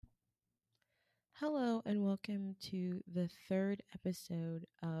Hello, and welcome to the third episode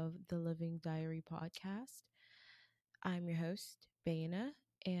of the Living Diary podcast. I'm your host, Bayna,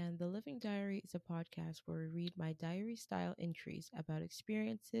 and the Living Diary is a podcast where we read my diary style entries about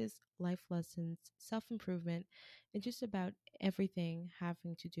experiences, life lessons, self improvement, and just about everything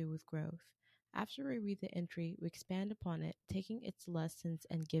having to do with growth. After we read the entry, we expand upon it, taking its lessons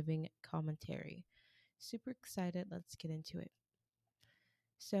and giving commentary. Super excited, let's get into it.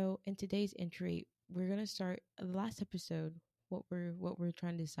 So in today's entry, we're gonna start the last episode. What we're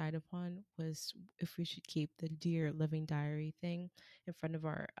trying to decide upon was if we should keep the Dear Living Diary thing in front of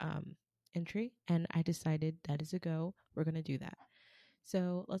our entry, and I decided that is a go. We're gonna do that.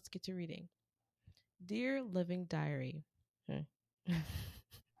 So let's get to reading. Dear Living Diary. Hmm.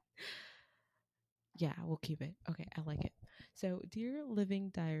 Yeah, we'll keep it. Okay, I like it. So, dear living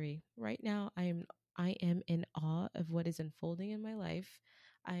diary, right now I am in awe of what is unfolding in my life.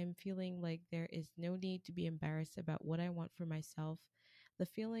 I am feeling like there is no need to be embarrassed about what I want for myself. The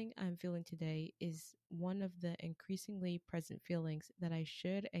feeling I'm feeling today is one of the increasingly present feelings that I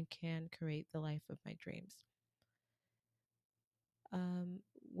should and can create the life of my dreams. Um,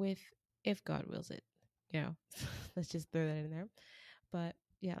 with if God wills it, you know, let's just throw that in there. But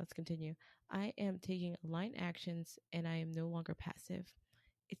yeah, let's continue. I am taking aligned actions and I am no longer passive.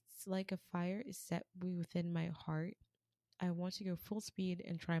 It's like a fire is set within my heart. I want to go full speed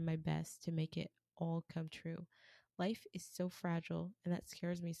and try my best to make it all come true. Life is so fragile and that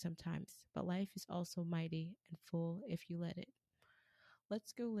scares me sometimes, but life is also mighty and full if you let it.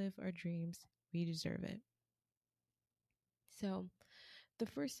 Let's go live our dreams. We deserve it. So, the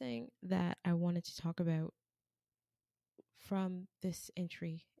first thing that I wanted to talk about from this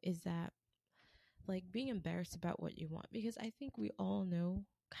entry is that like being embarrassed about what you want, because I think we all know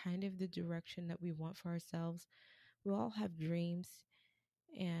kind of the direction that we want for ourselves. We all have dreams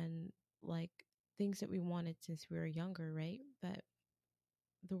and like things that we wanted since we were younger, right? But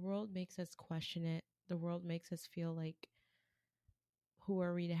the world makes us question it. The world makes us feel like, who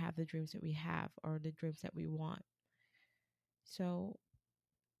are we to have the dreams that we have or the dreams that we want? So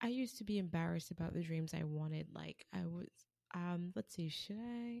I used to be embarrassed about the dreams I wanted. Like I was, let's see, should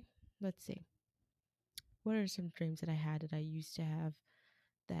I? Let's see. What are some dreams that I had that I used to have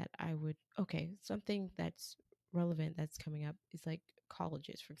that I would, okay, something that's relevant that's coming up is like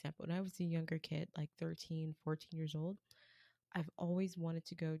colleges, for example. When I was a younger kid, like 13, 14 years old, I've always wanted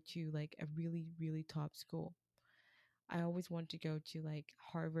to go to like a really, really top school. I always wanted to go to like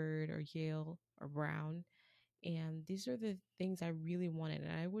Harvard or Yale or Brown. And these are the things I really wanted.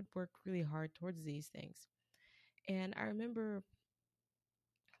 And I would work really hard towards these things. And I remember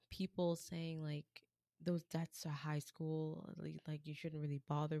people saying like, those that's a high school, like you shouldn't really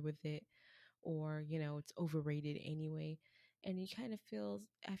bother with it, or it's overrated anyway. And you kind of feels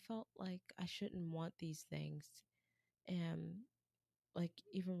I felt like I shouldn't want these things. And like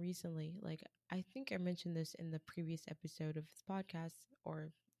even recently, like I think I mentioned this in the previous episode of this podcast,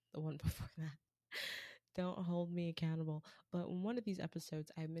 or the one before that. Don't hold me accountable, but in one of these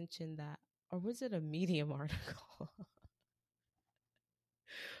episodes I mentioned that, or was it a Medium article?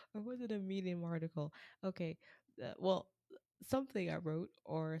 Or was it a Medium article? Okay, well, something I wrote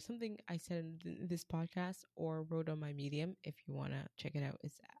or something I said in this podcast or wrote on my Medium. If you want to check it out,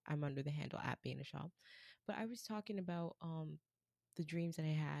 I'm under the handle at Being a Shop. But I was talking about the dreams that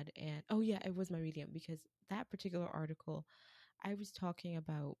I had, and oh yeah, it was my Medium, because that particular article I was talking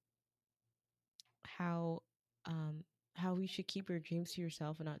about how how we should keep your dreams to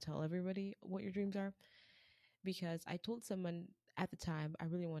yourself and not tell everybody what your dreams are, because I told someone at the time I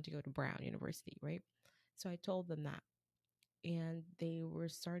really wanted to go to Brown University, right? So I told them that, and they were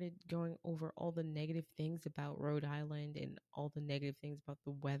started going over all the negative things about Rhode Island and all the negative things about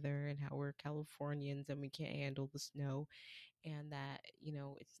the weather and how we're Californians and we can't handle the snow, and that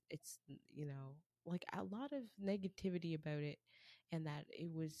it's like a lot of negativity about it, and that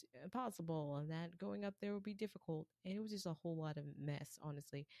it was impossible and that going up there would be difficult, and it was just a whole lot of mess,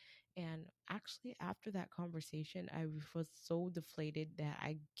 honestly. And actually after that conversation I was so deflated that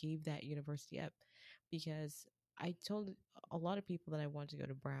I gave that university up, because I told a lot of people that I wanted to go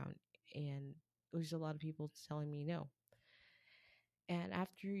to Brown, and there's a lot of people telling me no. And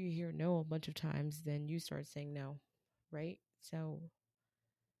after you hear no a bunch of times, then you start saying no, right? So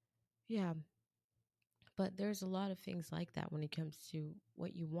yeah, but there's a lot of things like that when it comes to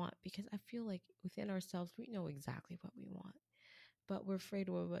what you want, because I feel like within ourselves, we know exactly what we want, but we're afraid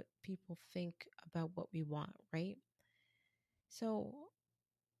of what people think about what we want, right? So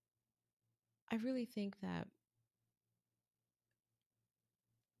I really think that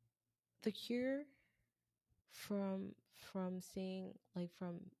the cure from seeing like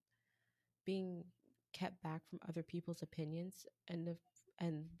from being kept back from other people's opinions, and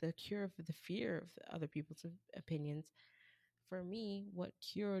the cure of the fear of other people's opinions. For me, what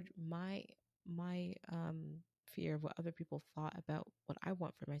cured my fear of what other people thought about what I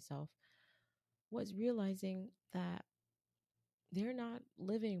want for myself was realizing that they're not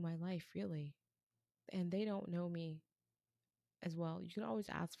living my life really, and they don't know me as well. You can always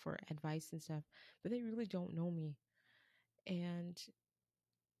ask for advice and stuff, but they really don't know me. And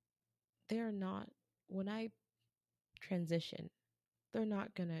they're not, when I transition, they're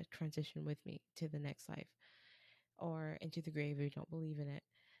not going to transition with me to the next life or into the grave if you don't believe in it.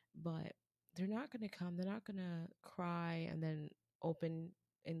 But they're not going to come, they're not going to cry and then open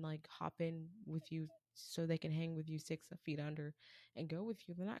and like hop in with you so they can hang with you 6 feet under and go with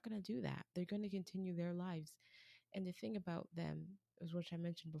you. They're not going to do that. They're going to continue their lives. And the thing about them is, which I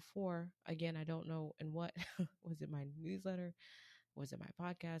mentioned before, again, I don't know in what was it, my newsletter? Was it my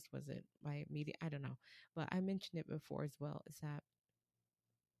podcast? Was it my media? I don't know. But I mentioned it before as well, is that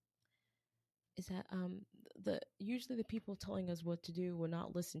the usually the people telling us what to do will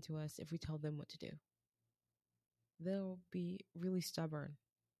not listen to us if we tell them what to do. They'll be really stubborn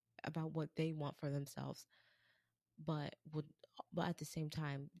about what they want for themselves, but would but at the same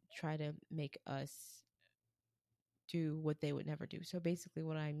time try to make us do what they would never do. So basically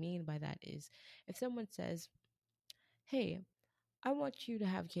what I mean by that is, if someone says, "Hey, I want you to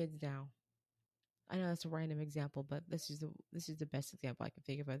have kids now." I know that's a random example, but this is the best example I can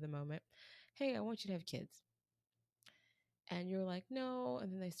think of at the moment. "Hey, I want you to have kids." And you're like, "No,"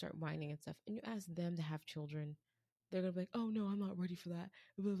 and then they start whining and stuff. And you ask them to have children. They're gonna be like, "Oh no, I'm not ready for that."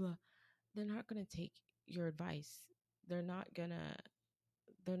 Blah blah. They're not gonna take your advice. They're not gonna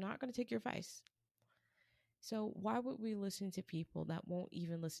they're not gonna take your advice. So why would we listen to people that won't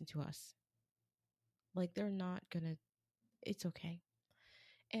even listen to us? Like, they're not gonna, it's okay.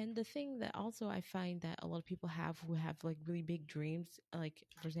 And the thing that also I find that a lot of people have who have like really big dreams, like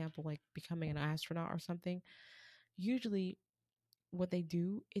for example, like becoming an astronaut or something, usually what they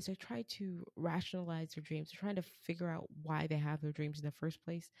do is they try to rationalize their dreams. They're trying to figure out why they have their dreams in the first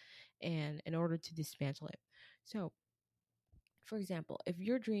place and in order to dismantle it. So, for example, if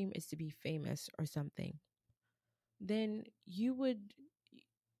your dream is to be famous or something, then you would,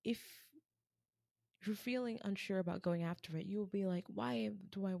 if you're feeling unsure about going after it, you will be like, why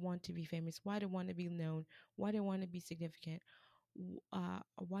do I want to be famous? Why do I want to be known? Why do I want to be significant?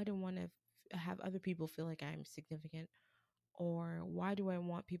 Why do I want to have other people feel like I'm significant? Or why do I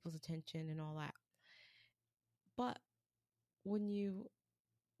want people's attention and all that? But when you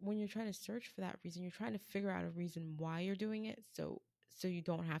when you're trying to search for that reason, you're trying to figure out a reason why you're doing it, so you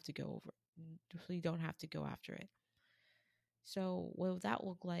don't have to go over, so you don't have to go after it. So what would that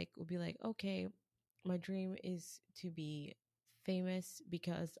look like would be like, okay, my dream is to be famous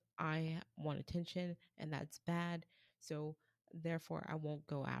because I want attention and that's bad. So therefore I won't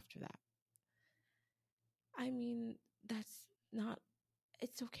go after that. I mean, that's not,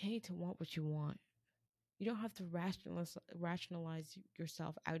 it's okay to want what you want. You don't have to rationalize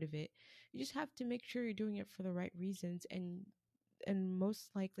yourself out of it. You just have to make sure you're doing it for the right reasons, and most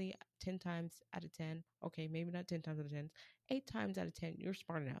likely 10 times out of 10, okay, maybe not 10 times out of 10, 8 times out of 10, you're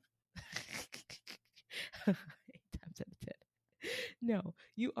smart enough. 8 times out of 10. No,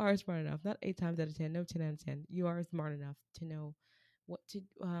 you are smart enough. Not 8 times out of 10, no, 10 out of 10. You are smart enough to know what to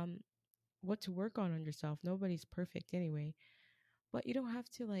um what to work on yourself. Nobody's perfect anyway. But you don't have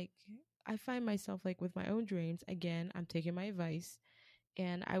to like, I find myself like with my own dreams, again, I'm taking my advice,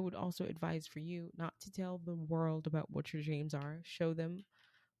 and I would also advise for you not to tell the world about what your dreams are. Show them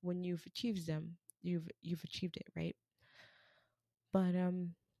when you've achieved them. You've achieved it, right? But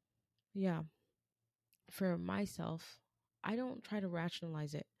yeah, for myself, I don't try to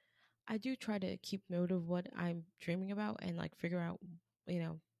rationalize it. I do try to keep note of what I'm dreaming about and like figure out,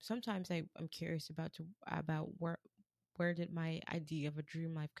 sometimes I'm curious about where did my idea of a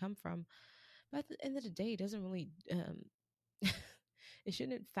dream life come from. But at the end of the day, it doesn't really it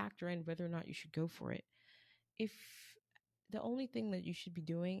shouldn't factor in whether or not you should go for it. If the only thing that you should be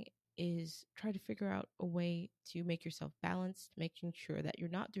doing is try to figure out a way to make yourself balanced, making sure that you're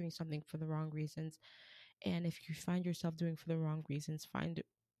not doing something for the wrong reasons. And if you find yourself doing for the wrong reasons, find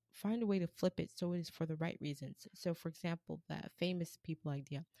a way to flip it so it is for the right reasons. So for example, that famous people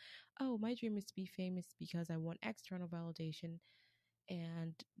idea. Oh, my dream is to be famous because I want external validation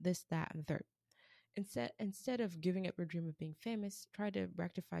and this, that, and the third. Instead of giving up your dream of being famous, try to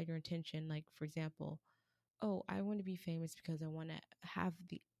rectify your intention. Like for example, oh, I want to be famous because I want to have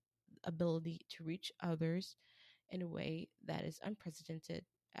the ability to reach others in a way that is unprecedented,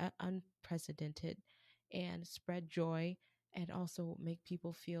 and spread joy and also make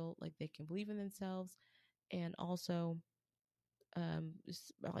people feel like they can believe in themselves, and also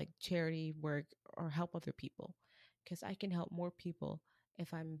like charity work or help other people, because I can help more people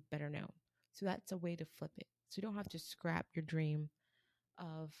if I'm better known. So that's a way to flip it. So you don't have to scrap your dream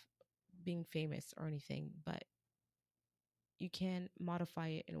of being famous or anything, but you can modify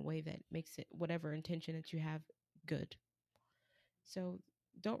it in a way that makes it whatever intention that you have good. So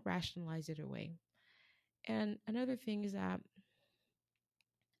don't rationalize it away. And another thing is that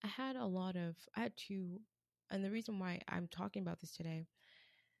I had to, and the reason why I'm talking about this today,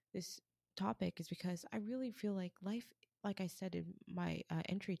 this topic, is because I really feel like life, like I said in my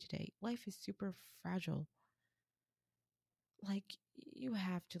entry today, life is super fragile. Like, you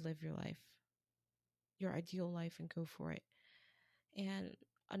have to live your ideal life, and go for it. And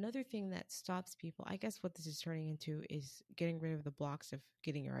another thing that stops people, I guess what this is turning into is getting rid of the blocks of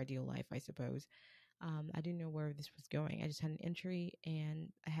getting your ideal life, I suppose. I didn't know where this was going. I just had an entry and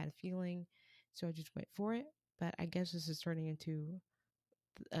I had a feeling, so I just went for it. But I guess this is turning into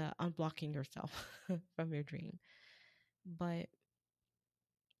unblocking yourself from your dream. But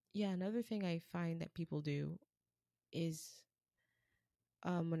yeah, another thing I find that people do is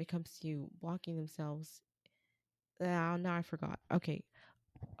when it comes to blocking themselves. Now I forgot. Okay,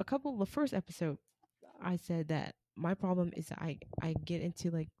 the first episode, I said that my problem is that I get into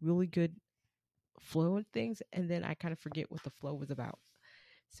like really good flow and things, and then I kind of forget what the flow was about.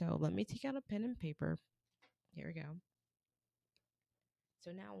 So let me take out a pen and paper. Here we go.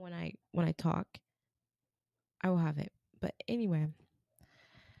 So now when I talk, I will have it. But anyway,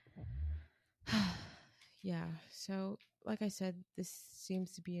 yeah. So like I said, this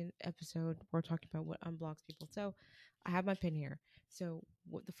seems to be an episode we're talking about what unblocks people. So I have my pen here. So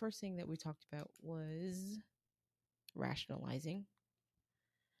what the first thing that we talked about was rationalizing.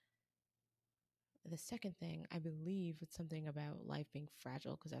 The second thing, I believe, was something about life being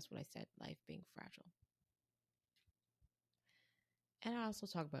fragile, because that's what I said, life being fragile. And I also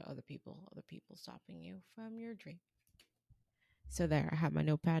talk about other people stopping you from your dream. So there, I have my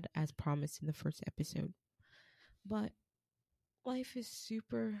notepad as promised in the first episode. But life is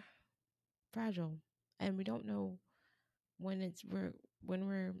super fragile, and we don't know when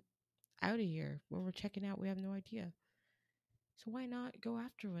we're out of here, when we're checking out, we have no idea. So why not go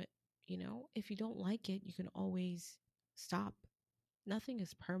after it? If you don't like it, you can always stop. Nothing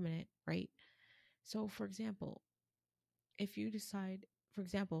is permanent, right? So, for example, if you decide, for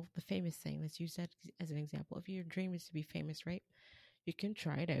example, the famous thing that's you said as an example, if your dream is to be famous, right? You can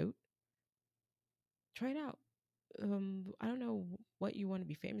try it out. Try it out. I don't know what you want to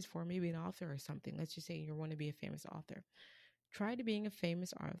be famous for. Maybe an author or something. Let's just say you want to be a famous author. Try to being a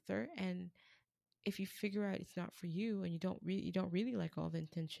famous author, and if you figure out it's not for you, and you don't really like all the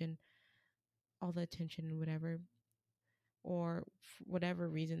attention and whatever, or for whatever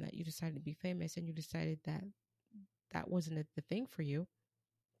reason that you decided to be famous, and you decided that that wasn't the thing for you,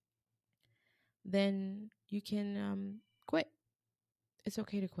 then you can quit. It's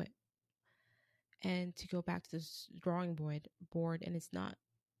okay to quit and to go back to this drawing board, and it's not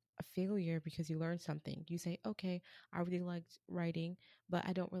a failure because you learned something. You say, okay, I really liked writing, but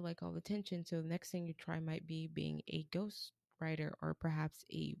I don't really like all the tension. So the next thing you try might be being a ghost writer, or perhaps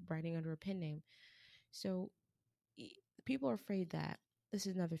a writing under a pen name. So people are afraid that this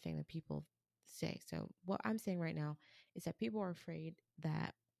is another thing that people say. So what I'm saying right now is that people are afraid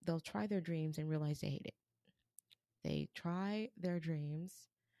that they'll try their dreams and realize they hate it. They try their dreams,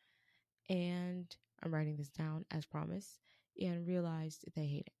 and I'm writing this down as promised, and realized they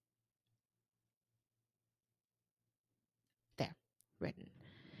hate it. There, written.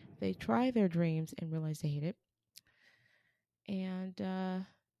 They try their dreams and realize they hate it. And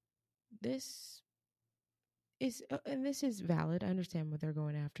this this is valid. I understand what they're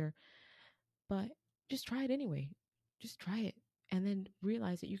going after, but just try it anyway. Just try it, and then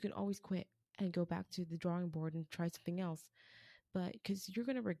realize that you can always quit and go back to the drawing board and try something else. But because you're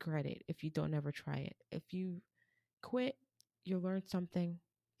gonna regret it if you don't ever try it. If you quit, you learn something,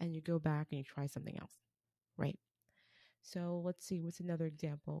 and you go back and you try something else, right? So let's see, what's another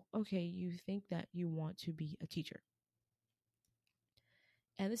example? Okay, you think that you want to be a teacher.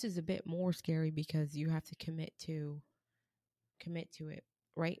 And this is a bit more scary because you have to commit to it,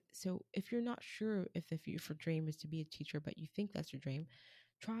 right? So if you're not sure if your dream is to be a teacher, but you think that's your dream,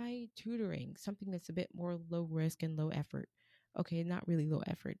 try tutoring, something that's a bit more low risk and low effort. Okay, not really low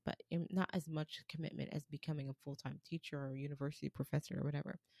effort, but not as much commitment as becoming a full-time teacher or university professor or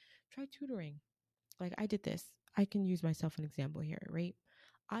whatever. Try tutoring. Like I did this. I can use myself an example here, right?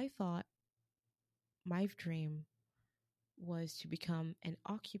 I thought my dream was to become an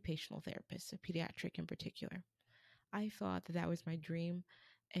occupational therapist, a pediatric in particular. I thought that that was my dream.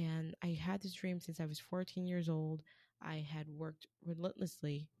 And I had this dream since I was 14 years old. I had worked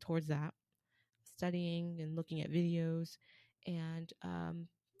relentlessly towards that, studying and looking at videos. And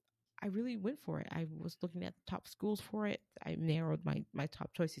I really went for it. I was looking at the top schools for it. I narrowed my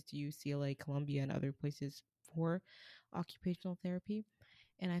top choices to UCLA, Columbia, and other places for occupational therapy.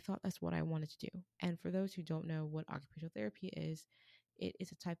 And I thought that's what I wanted to do. And for those who don't know what occupational therapy is, it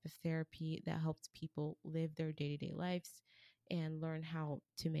is a type of therapy that helps people live their day to day lives and learn how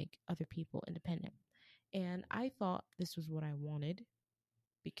to make other people independent. And I thought this was what I wanted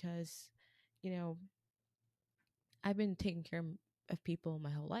because, you know, I've been taking care of people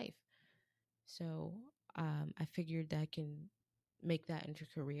my whole life. So I figured that I can make that into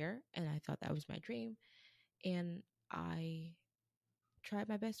a career. And I thought that was my dream. And I tried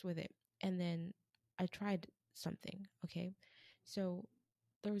my best with it. And then I tried something. Okay. So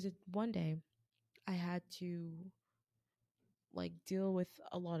there was a one day I had to like deal with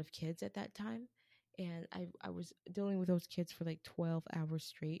a lot of kids at that time. And I was dealing with those kids for like 12 hours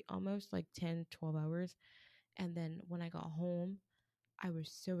straight, almost like 10, 12 hours. And then when I got home, I was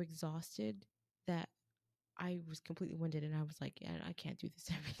so exhausted that I was completely winded and I was like, yeah, I can't do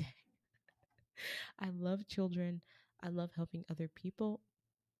this every day. I love children. I love helping other people,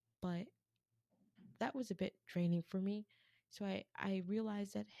 but that was a bit draining for me. So I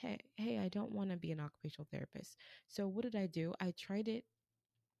realized that, hey, I don't want to be an occupational therapist. So what did I do? I tried it.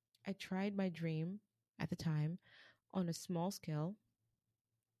 I tried my dream at the time on a small scale.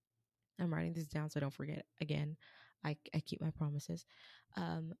 I'm writing this down so I don't forget again. I keep my promises.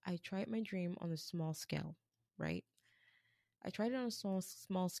 I tried my dream on a small scale, right? I tried it on a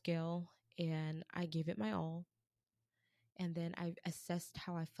small scale and I gave it my all. And then I assessed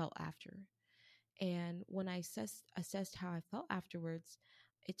how I felt after. And when I assessed how I felt afterwards,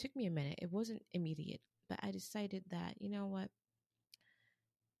 it took me a minute. It wasn't immediate, but I decided that, you know what?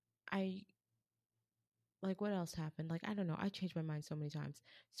 I like what else happened? Like, I don't know. I changed my mind so many times.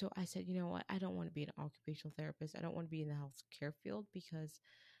 So I said, you know what? I don't want to be an occupational therapist. I don't want to be in the healthcare field because,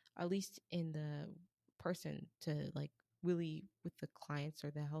 at least in the person to like really with the clients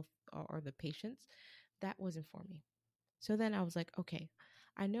or the health or the patients, that wasn't for me. So then I was like, okay,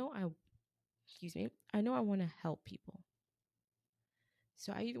 I know I, excuse me, I know I want to help people.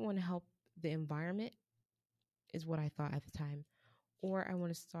 So I either want to help the environment, is what I thought at the time, or I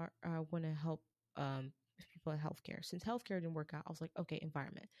want to start. I want to help people at healthcare. Since healthcare didn't work out, I was like, okay,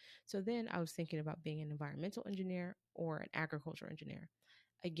 environment. So then I was thinking about being an environmental engineer or an agriculture engineer.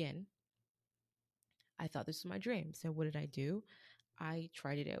 Again, I thought this was my dream. So what did I do? I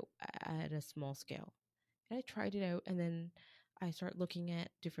tried it out at a small scale. And I tried it out and then I started looking at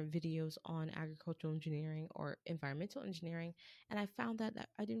different videos on agricultural engineering or environmental engineering. And I found that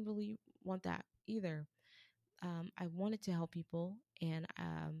I didn't really want that either. I wanted to help people. And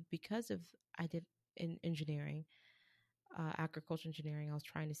because of I did in engineering, agricultural engineering, I was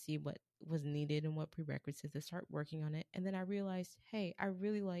trying to see what was needed and what prerequisites to start working on it. And then I realized, hey, I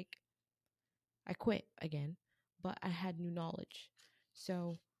quit again, but I had new knowledge.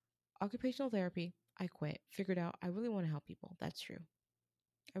 So occupational therapy, I quit, figured out I really want to help people. That's true.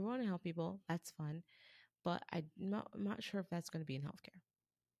 I want to help people. That's fun. But I'm not sure if that's going to be in healthcare.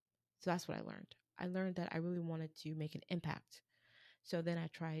 So that's what I learned. I learned that I really wanted to make an impact. So then I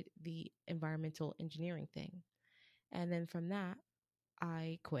tried the environmental engineering thing. And then from that,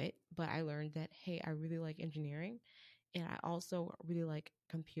 I quit. But I learned that, hey, I really like engineering. And I also really like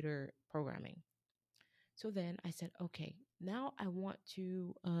computer programming. So then I said, okay, now I want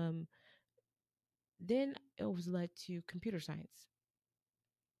to, then it was led to computer science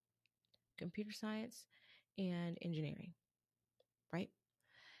and engineering, right?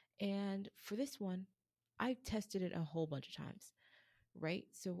 And for this one, I tested it a whole bunch of times, right?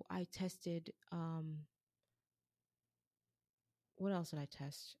 So I tested, what else did I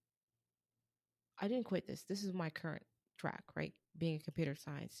test? I didn't quit this. This is my current track, right? Being a computer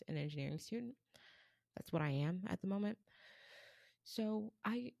science and engineering student. That's what I am at the moment.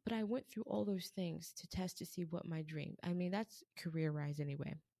 But I went through all those things to test to see what my dream. I mean, that's career wise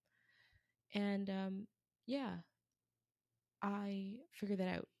anyway. And yeah, I figured that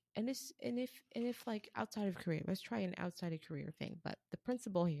out. And if like outside of career, let's try an outside of career thing. But the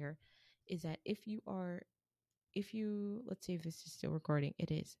principle here is that if you let's see if this is still recording,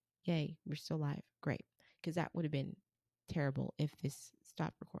 it is. Yay, we're still live. Great. Because that would have been terrible if this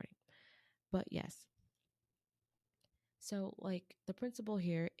stopped recording. But yes. So like the principle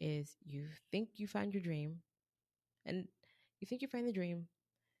here is you think you found your dream and you think you find the dream,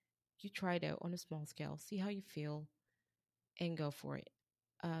 you try it out on a small scale, see how you feel, and go for it.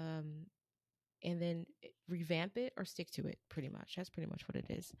 Um, and then revamp it or stick to it. Pretty much, that's pretty much what it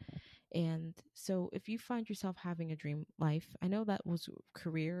is. And so if you find yourself having a dream life, I know that was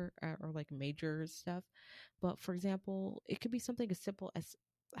career or like major stuff, but for example, it could be something as simple as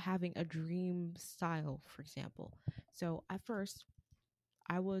having a dream style, for example. So at first,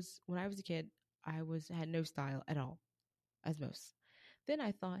 when I was a kid, I had no style at all, as most. Then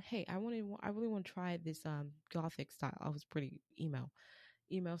I thought, hey, I really want to try this gothic style. I was pretty emo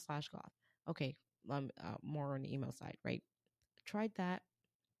slash goth. Okay, more on the emo side, right? Tried that,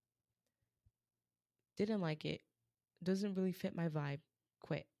 didn't like it, doesn't really fit my vibe,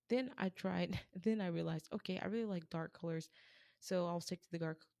 quit. Then I tried, then I realized, okay, I really like dark colors, so I'll stick to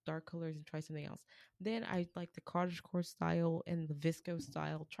the dark colors and try something else. Then I like the cottagecore style and the visco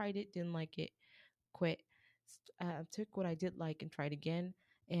style. Tried it, didn't like it, quit. Took what I did like and tried again.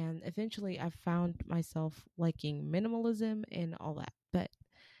 And eventually I found myself liking minimalism and all that. But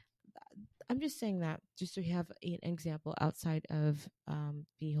I'm just saying that just so you have an example outside of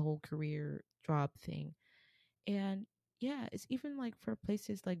the whole career job thing. And yeah, it's even like for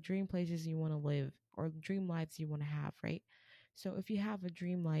places like dream places you want to live or dream lives you want to have, right? So if you have a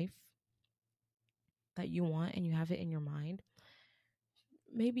dream life that you want and you have it in your mind,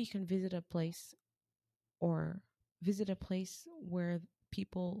 maybe you can or visit a place where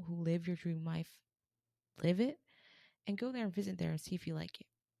people who live your dream life live it and go there and visit there and see if you like it,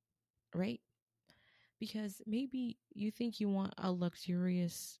 right? Because maybe you think you want a lux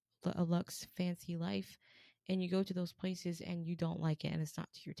fancy life and you go to those places and you don't like it and it's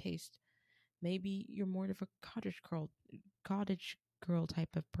not to your taste. Maybe you're more of a cottage girl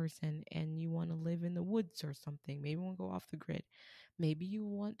type of person and you want to live in the woods or something. Maybe you want to go off the grid. Maybe you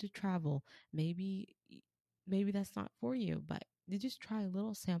want to travel. Maybe that's not for you, but you just try a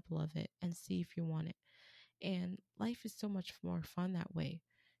little sample of it and see if you want it. And life is so much more fun that way.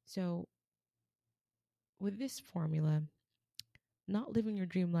 So with this formula, not living your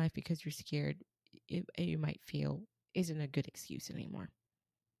dream life because you're scared, you might feel isn't a good excuse anymore.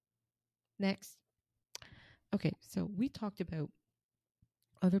 Next. Okay, so we talked about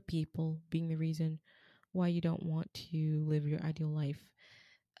other people being the reason why you don't want to live your ideal life.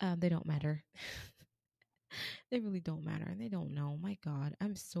 They don't matter. They really don't matter. And they don't know. My God,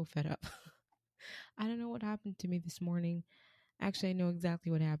 I'm so fed up. I don't know what happened to me this morning. Actually, I know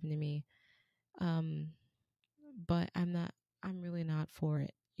exactly what happened to me. Um, but I'm really not for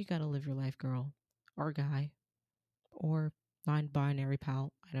it. You gotta live your life, girl. Or guy. Or non-binary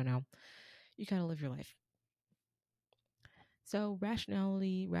pal. I don't know. You gotta live your life. So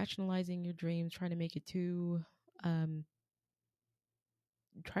rationalizing your dreams, um,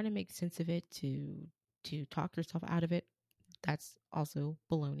 trying to make sense of it to talk yourself out of it. That's also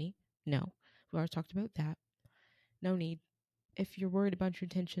baloney. No, we already talked about that. No need. If you're worried about your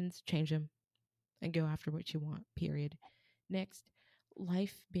intentions, change them and go after what you want. Period. Next,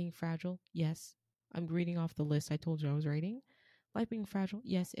 life being fragile. Yes, I'm reading off the list I told you I was writing. Life being fragile.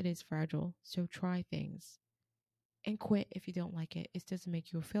 Yes, it is fragile. So try things and quit if you don't like it. It doesn't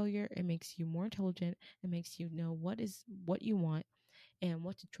make you a failure. It makes you more intelligent. It makes you know what you want and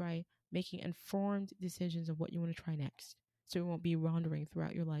what to try, making informed decisions of what you want to try next. So you won't be wandering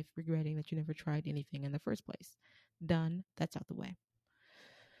throughout your life regretting that you never tried anything in the first place. Done. That's out the way.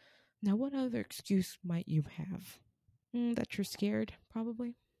 Now, what other excuse might you have? That you're scared,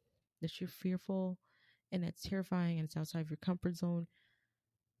 probably. That you're fearful and it's terrifying and it's outside of your comfort zone.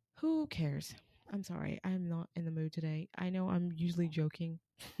 Who cares? I'm sorry. I'm not in the mood today. I know I'm usually joking,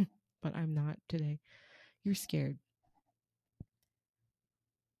 but I'm not today. You're scared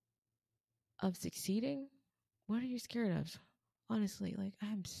of succeeding? What are you scared of? Honestly, like,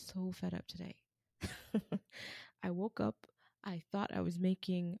 I'm so fed up today. I woke up, I thought I was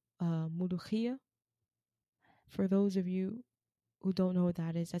making mulukhia. For those of you who don't know what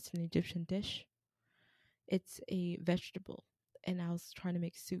that is, that's an Egyptian dish. It's a vegetable, and I was trying to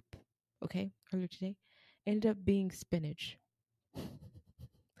make soup, okay, earlier today. Ended up being spinach.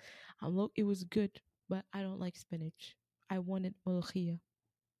 It was good, but I don't like spinach. I wanted mulukhia.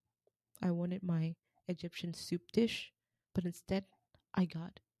 I wanted my Egyptian soup dish, but instead I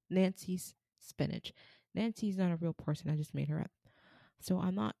got Nancy's spinach. Nancy's not a real person. I just made her up. So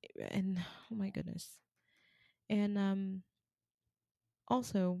I'm not, and oh my goodness. And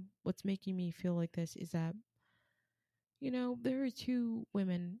also what's making me feel like this is that, there are two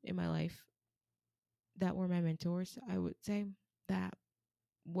women in my life that were my mentors, I would say, that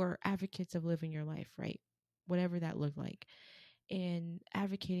were advocates of living your life, right? Whatever that looked like. And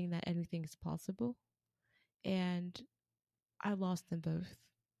advocating that anything is possible. And I lost them both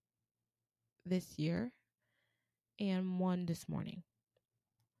this year and one this morning.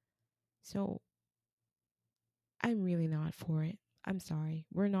 So I'm really not for it. I'm sorry.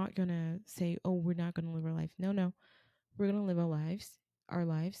 We're not going to say, oh, we're not going to live our life. No, no. We're going to live our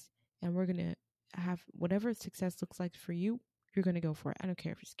lives, and we're going to have whatever success looks like for you, you're going to go for it. I don't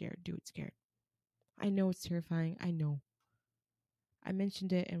care if you're scared. Do it scared. I know it's terrifying. I know. I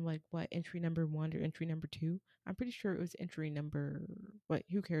mentioned it in like what entry number 1 or entry number 2. I'm pretty sure it was entry number what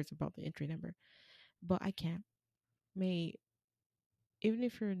who cares about the entry number? But I can't. May even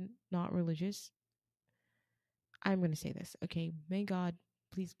if you're not religious, I'm going to say this, okay? May God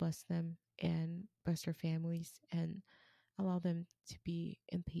please bless them and bless their families and allow them to be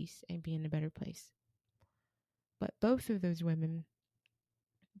in peace and be in a better place. But both of those women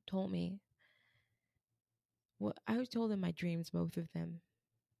told me, well, I was told in my dreams, both of them,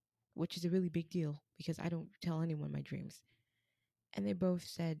 which is a really big deal because I don't tell anyone my dreams. And they both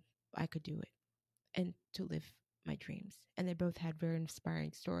said I could do it and to live my dreams. And they both had very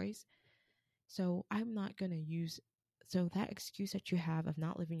inspiring stories. So I'm not going to use, so that excuse that you have of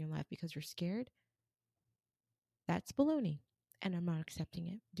not living your life because you're scared, that's baloney. And I'm not accepting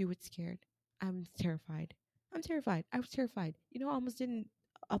it. Do it scared. I'm terrified. I'm terrified. I was terrified. You know, I almost didn't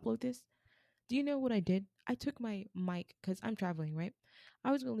upload this. Do you know what I did? I took my mic because I'm traveling, right?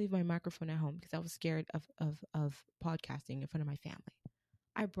 I was going to leave my microphone at home because I was scared of podcasting in front of my family.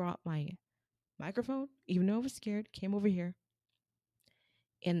 I brought my microphone, even though I was scared, came over here,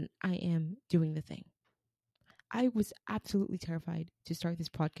 and I am doing the thing. I was absolutely terrified to start this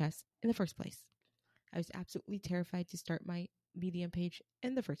podcast in the first place. I was absolutely terrified to start my Medium page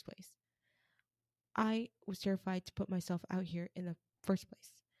in the first place. I was terrified to put myself out here in the first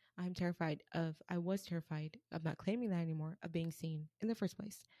place. I was terrified of not claiming that anymore, of being seen in the first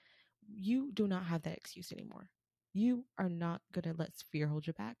place. You do not have that excuse anymore. You are not going to let fear hold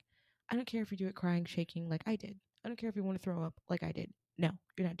you back. I don't care if you do it crying, shaking like I did. I don't care if you want to throw up like I did. No,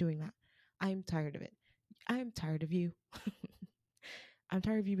 you're not doing that. I'm tired of it. I'm tired of you. I'm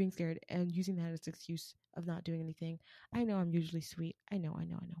tired of you being scared and using that as an excuse of not doing anything. I know I'm usually sweet. I know.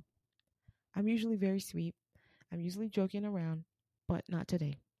 I'm usually very sweet. I'm usually joking around, but not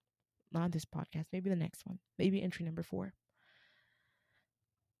today. Not on this podcast. Maybe the next one. Maybe entry number 4.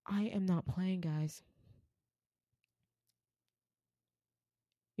 I am not playing, guys.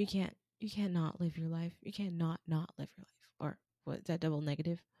 You can't not live your life. You can't not live your life. Or what is that double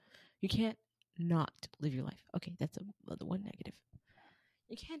negative? You can't not live your life. Okay, that's the one negative.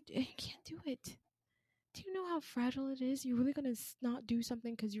 You can't do it. Do you know how fragile it is? You're really gonna not do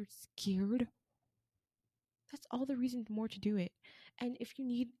something because you're scared? That's all the reason more to do it. And if you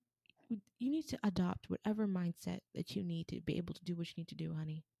need to adopt whatever mindset that you need to be able to do what you need to do,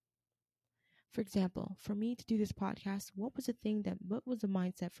 honey. For example, for me to do this podcast, what was the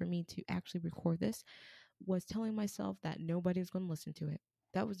mindset for me to actually record this? Was telling myself that nobody was going to listen to it.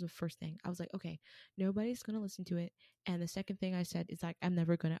 That was the first thing. I was like, okay, nobody's going to listen to it. And the second thing I said is like, I'm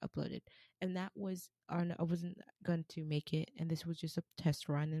never going to upload it. And that was, or no, I wasn't going to make it. And this was just a test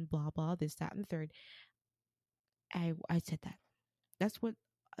run and blah, blah, this, that, and the third. I said that. That's what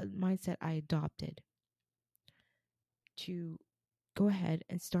mindset I adopted to go ahead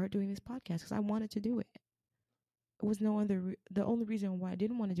and start doing this podcast because I wanted to do it. It was the only reason why I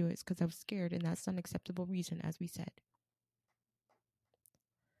didn't want to do it is because I was scared, and that's an acceptable reason, as we said.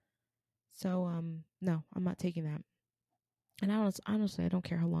 So, no, I'm not taking that. And honestly, I don't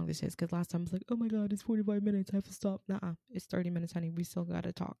care how long this is because last time I was like, oh my God, it's 45 minutes. I have to stop. Nuh-uh. It's 30 minutes, honey. We still got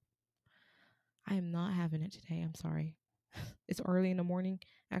to talk. I am not having it today. I'm sorry. It's early in the morning.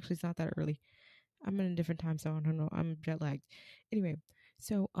 Actually, it's not that early. I'm in a different time zone. I don't know. I'm jet lagged. Anyway,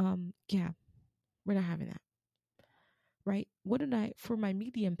 so, yeah, we're not having that. Right? For my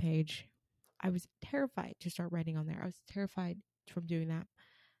Medium page, I was terrified to start writing on there. I was terrified from doing that.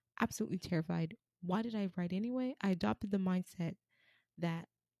 Absolutely terrified. Why did I write anyway? I adopted the mindset that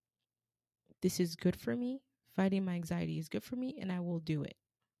this is good for me. Fighting my anxiety is good for me, and I will do it.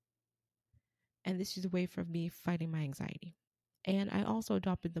 And this is a way for me fighting my anxiety. And I also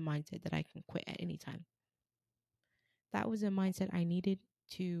adopted the mindset that I can quit at any time. That was a mindset I needed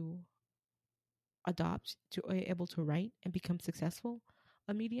to adopt to be able to write and become successful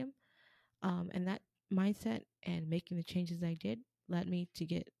on Medium. And that mindset and making the changes I did led me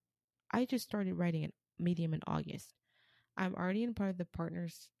to I just started writing at Medium in August. I'm already in part of the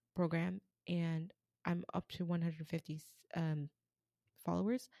partners program, and I'm up to 150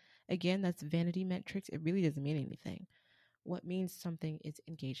 followers. Again, that's vanity metrics. It really doesn't mean anything. What means something is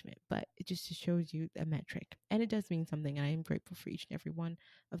engagement, but it just shows you a metric, and it does mean something. And I am grateful for each and every one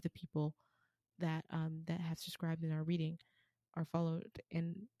of the people that have subscribed in our reading, are followed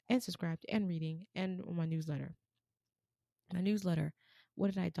and subscribed and reading, and my newsletter. My newsletter,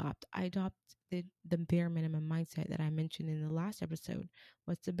 What did I adopt? I adopted the bare minimum mindset that I mentioned in the last episode.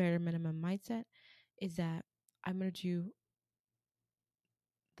 What's the bare minimum mindset? Is that I'm going to do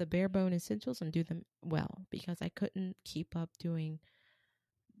the bare bone essentials and do them well, because I couldn't keep up doing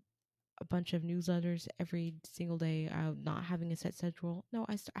a bunch of newsletters every single day, not having a set schedule. No,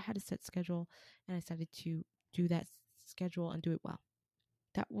 I had a set schedule, and I started to do that schedule and do it well.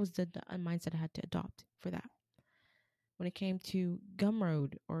 That was the mindset I had to adopt for that. When it came to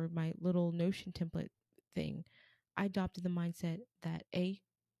Gumroad or my little Notion template thing, I adopted the mindset that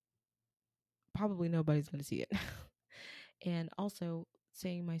probably nobody's going to see it. And also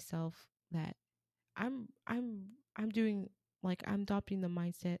saying myself that I'm doing, like, I'm adopting the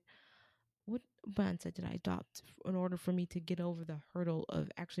mindset. What mindset did I adopt in order for me to get over the hurdle of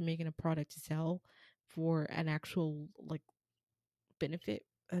actually making a product to sell for an actual, like, benefit,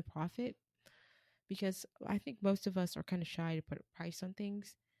 a profit? Because I think most of us are kind of shy to put a price on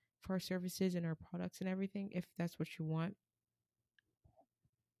things for our services and our products and everything, if that's what you want.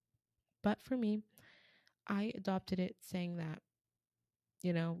 But for me, I adopted it saying that,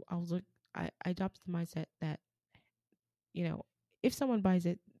 I adopted the mindset that, you know, if someone buys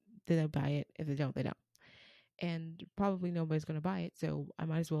it, then they'll buy it. If they don't, they don't. And probably nobody's going to buy it. So I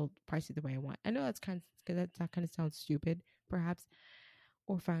might as well price it the way I want. I know that kind of sounds stupid, perhaps,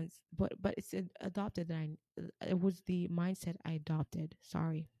 or sounds, but it's adopted that it was the mindset I adopted.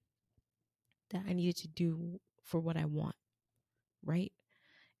 Sorry, that I needed to do for what I want, right?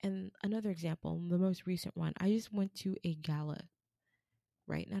 And another example, the most recent one, I just went to a gala,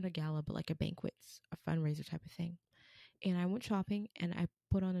 right? Not a gala, but like a banquet, a fundraiser type of thing. And I went shopping and I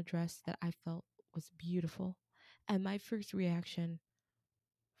put on a dress that I felt was beautiful. And my first reaction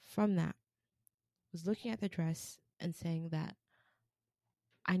from that was looking at the dress and saying that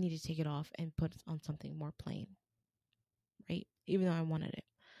I need to take it off and put it on something more plain, right? Even though I wanted it.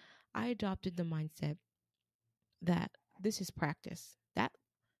 I adopted the mindset that this is practice.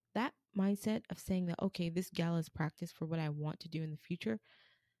 That mindset of saying that, okay, this gala is practice for what I want to do in the future,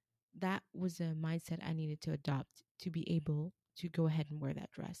 that was a mindset I needed to adopt to be able to go ahead and wear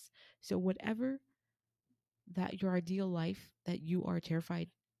that dress. So whatever that your ideal life that you are terrified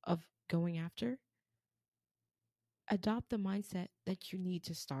of going after, adopt the mindset that you need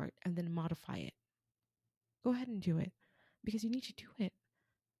to start and then modify it. Go ahead and do it, because you need to do it.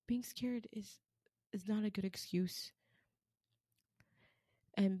 Being scared is not a good excuse.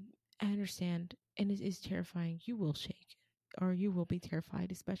 And I understand, and it is terrifying. You will shake, or you will be terrified,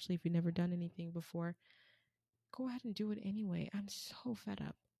 especially if you've never done anything before. Go ahead and do it anyway. I'm so fed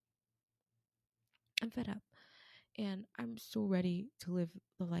up. I'm fed up. And I'm so ready to live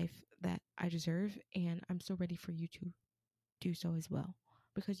the life that I deserve. And I'm so ready for you to do so as well.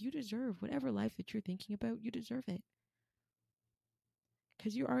 Because you deserve whatever life that you're thinking about, you deserve it.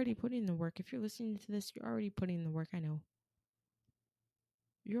 Because you're already putting in the work. If you're listening to this, you're already putting in the work. I know.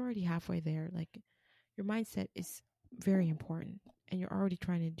 You're already halfway there. Like, your mindset is very important. And you're already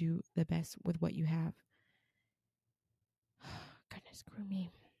trying to do the best with what you have. Goodness, screw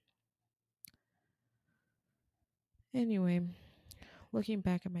me. Anyway, looking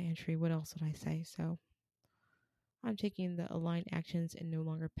back at my entry, what else did I say? So, I'm taking the aligned actions and no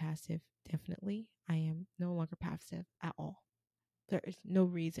longer passive. Definitely. I am no longer passive at all. There is no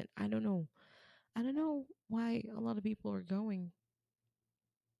reason. I don't know. I don't know why a lot of people are going.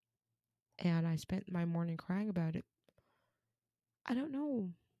 And I spent my morning crying about it. I don't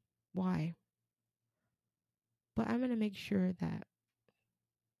know why. But I'm going to make sure that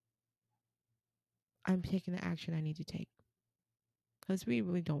I'm taking the action I need to take. Because we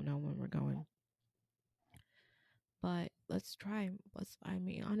really don't know when we're going. But let's try. I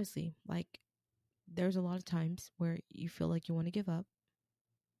mean, honestly, like, there's a lot of times where you feel like you want to give up.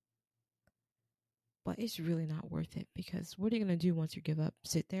 But it's really not worth it, because what are you going to do once you give up?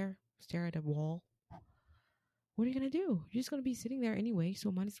 Sit there, stare at a wall? What are you going to do? You're just going to be sitting there anyway,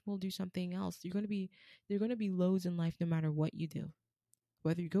 so might as well do something else. There are going to be lows in life no matter what you do.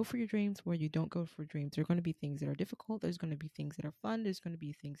 Whether you go for your dreams or you don't go for dreams, there are going to be things that are difficult. There's going to be things that are fun. There's going to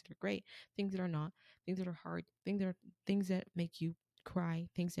be things that are great, things that are not, things that are hard, things that make you cry,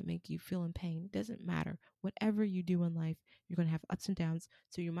 things that make you feel in pain. It doesn't matter. Whatever you do in life, you're going to have ups and downs,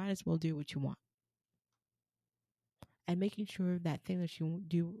 so you might as well do what you want. And making sure that thing that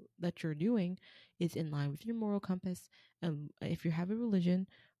you're doing is in line with your moral compass. If you have a religion,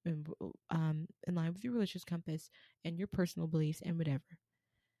 in line with your religious compass and your personal beliefs and whatever.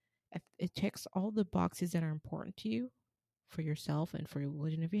 If it checks all the boxes that are important to you for yourself and for your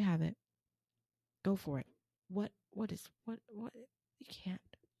religion, if you have it, go for it. What you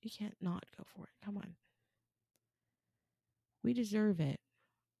can't not go for it. Come on. We deserve it.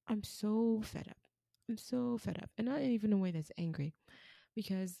 I'm so fed up. I'm so fed up. And not even in a way that's angry.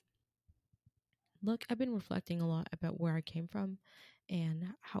 Because, look, I've been reflecting a lot about where I came from and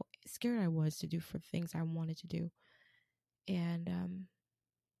how scared I was to do for things I wanted to do. And,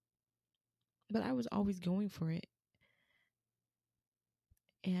 but I was always going for it.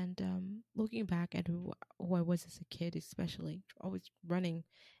 And looking back at who I was as a kid, especially, always running.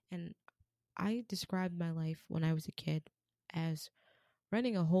 And I described my life when I was a kid as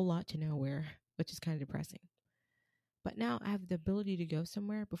running a whole lot to nowhere, which is kind of depressing. But now I have the ability to go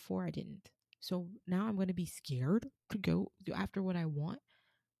somewhere before I didn't. So now I'm going to be scared to go after what I want.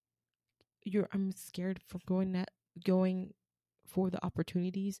 I'm scared for going for the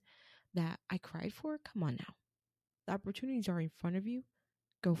opportunities that I cried for. Come on now. The opportunities are in front of you.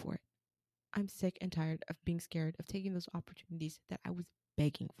 Go for it. I'm sick and tired of being scared of taking those opportunities that I was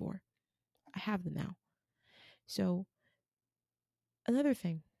begging for. I have them now. So another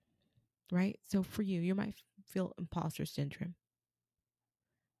thing, right? So for you might feel imposter syndrome.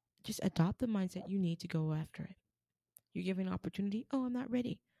 Just adopt the mindset you need to go after it. You're given an opportunity. Oh, I'm not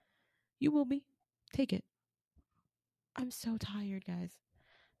ready. You will be. Take it. I'm so tired, guys.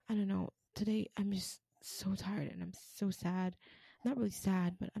 I don't know. Today, I'm just so tired and I'm so sad. Not really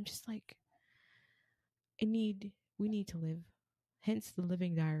sad, but I'm just like, we need to live. Hence the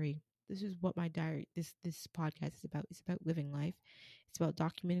living diary. This is what my diary, this podcast is about. It's about living life. It's about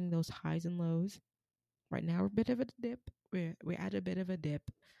documenting those highs and lows. Right now, we're a bit of a dip. We're at a bit of a dip.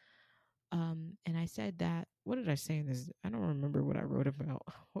 And I said that. What did I say in this? I don't remember what I wrote about.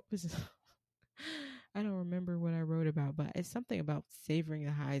 What was this? I don't remember what I wrote about, but it's something about savoring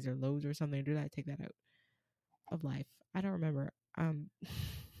the highs or lows or something. Did I take that out of life? I don't remember. I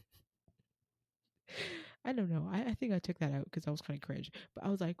don't know. I think I took that out because I was kind of cringe. But I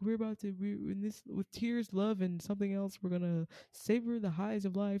was like, we're in this with tears, love, and something else. We're gonna savor the highs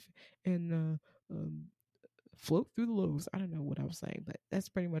of life and float through the lows. I don't know what I was saying, but that's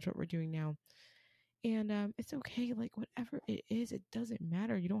pretty much what we're doing now. And it's okay. Like whatever it is, it doesn't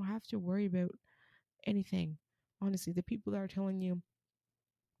matter. You don't have to worry about anything. Honestly, the people that are telling you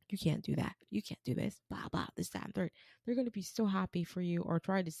you can't do that, you can't do this, blah blah, this that and third, they're going to be so happy for you or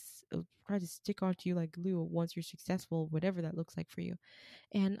try to stick onto you like glue once you're successful, whatever that looks like for you.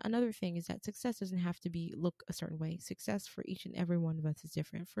 And another thing is that success doesn't have to be look a certain way. Success for each and every one of us is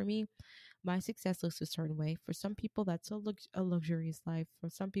different. For me, my success looks a certain way. For some people, that's a luxurious life. For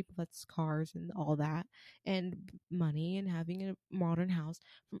some people, that's cars and all that, and money and having a modern house.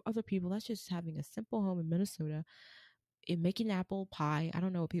 From other people, that's just having a simple home in Minnesota and making apple pie. I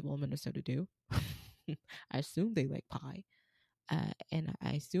don't know what people in Minnesota do. I assume they like pie, and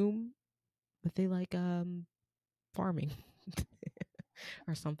I assume that they like farming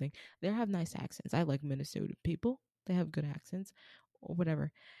or something. They have nice accents. I like Minnesota people. They have good accents or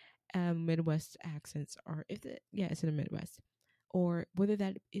whatever. Midwest accents are it's in the Midwest. Or whether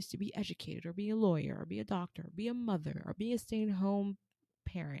that is to be educated or be a lawyer or be a doctor or be a mother or be a stay-at-home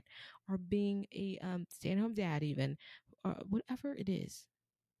parent or being a stay-at-home dad even, whatever it is,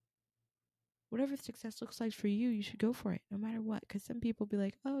 whatever success looks like for you, you should go for it no matter what. Because some people be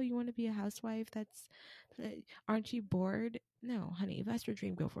like, oh, you want to be a housewife, aren't you bored? No, honey, if that's your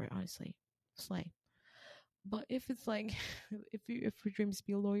dream, go for it. Honestly, slay. But if it's like, if your dreams to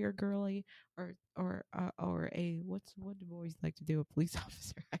be a lawyer, girly, or a what do boys like to do? A police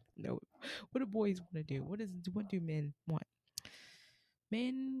officer? I don't know. What do boys want to do? What do men want?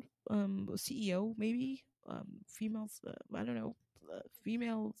 Men, CEO maybe, females. I don't know.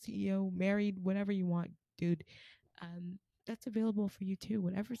 Female CEO, married, whatever you want, dude. Um, that's available for you too.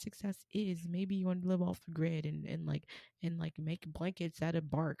 Whatever success is, maybe you want to live off the grid and like make blankets out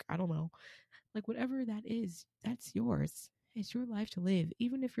of bark. I don't know, like whatever that is, that's yours. It's your life to live.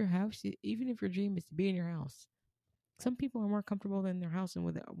 Even if your dream is to be in your house. Some people are more comfortable in their house and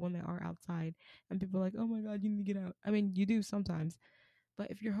when they are outside. And people are like, oh my God, you need to get out. I mean, you do sometimes.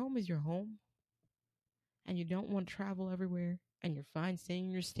 But if your home is your home and you don't want to travel everywhere and you're fine staying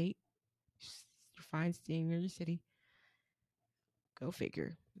in your state, you're fine staying in your city, go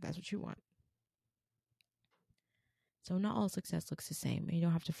figure. If that's what you want. So not all success looks the same. And you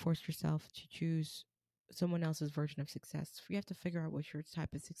don't have to force yourself to choose someone else's version of success. You have to figure out what's your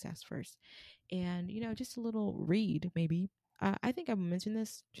type of success first. And, just a little read, maybe. I think I mentioned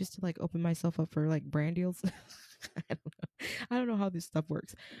this just to like open myself up for like brand deals. I don't know. I don't know how this stuff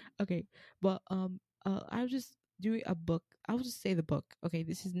works. Okay. But I'll just do a book. I'll just say the book. Okay.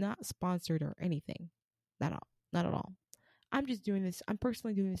 This is not sponsored or anything. Not at all. Not at all. I'm just doing this. I'm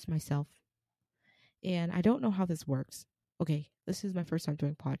personally doing this myself. And I don't know how this works. Okay, this is my first time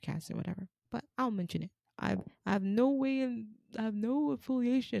doing podcasts and whatever, but I'll mention it. I have no way and I have no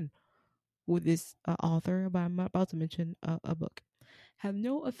affiliation with this author, but I'm about to mention a book. Have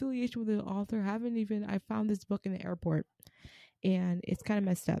no affiliation with the author. Haven't even. I found this book in the airport, and it's kind of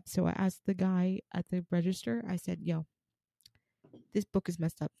messed up. So I asked the guy at the register. I said, "Yo, this book is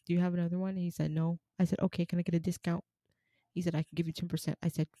messed up. Do you have another one?" And he said, "No." I said, "Okay, can I get a discount?" He said, "I can give you 10%." I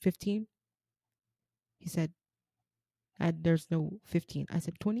said, 15. He said, there's no 15. I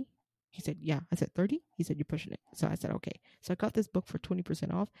said, 20. He said, yeah. I said, 30. He said, you're pushing it. So I said, okay. So I got this book for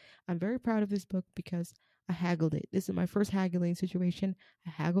 20% off. I'm very proud of this book because I haggled it. This is my first haggling situation. I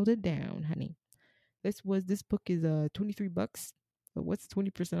haggled it down, honey. This book is 23 bucks. But what's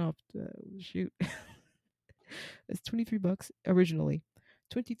 20% off? Shoot. It's 23 bucks originally.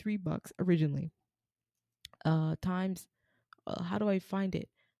 23 bucks originally. Times how do I find it?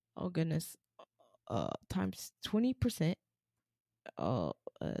 Oh goodness. Times 20%,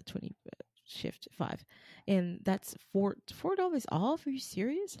 20 shift 5, and that's $4 off. Are you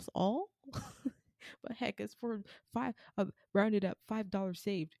serious? That's all? But heck, it's for five, rounded up $5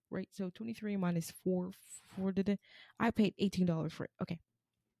 saved, right? So 23 minus 4 did it. I paid $18 for it. Okay,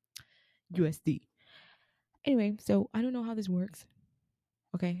 USD. Anyway, so I don't know how this works.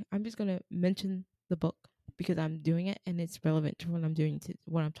 Okay, I'm just gonna mention the book because I'm doing it and it's relevant to what I'm doing, to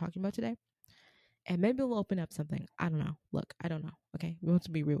what I'm talking about today. And maybe we'll open up something. I don't know. Look, I don't know. Okay, we want to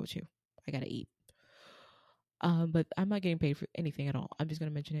be real with you. I gotta eat. But I'm not getting paid for anything at all. I'm just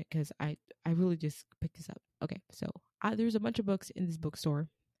gonna mention it because I really just picked this up. Okay, so there's a bunch of books in this bookstore,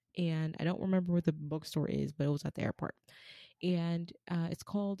 and I don't remember what the bookstore is, but it was at the airport, and it's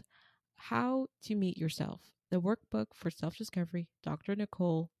called "How to Meet Yourself: The Workbook for Self Discovery." Dr.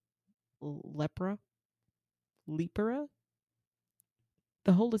 Nicole Lepera, the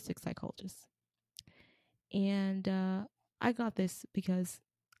holistic psychologist. And I got this because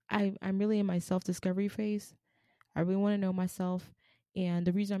I'm really in my self discovery phase. I really want to know myself. And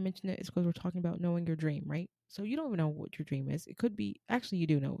the reason I mention it is because we're talking about knowing your dream, right? So you don't even know what your dream is. It could be, actually, you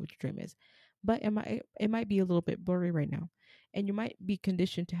do know what your dream is, but it might be a little bit blurry right now. And you might be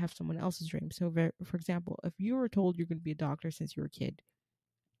conditioned to have someone else's dream. So, for example, if you were told you're going to be a doctor since you were a kid,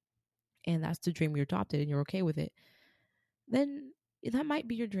 and that's the dream you adopted and you're okay with it, then that might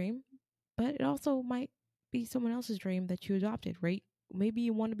be your dream, but it also might be someone else's dream that you adopted, right? Maybe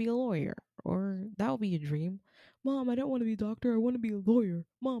you want to be a lawyer, or that will be your dream. Mom, I don't want to be a doctor. I want to be a lawyer.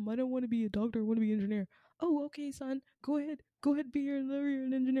 Mom, I don't want to be a doctor. I want to be an engineer. Oh, okay, son. Go ahead. Go ahead, be a lawyer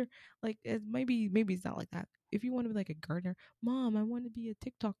and engineer. Like, maybe it's not like that. If you want to be like a gardener, Mom, I want to be a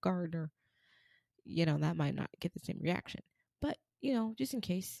TikTok gardener. That might not get the same reaction. But, just in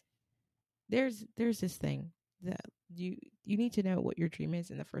case, there's this thing that you need to know what your dream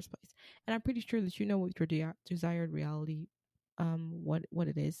is in the first place, and I'm pretty sure that you know what your desired reality, what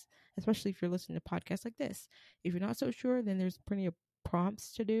it is, especially if you're listening to podcasts like this. If you're not so sure, then there's plenty of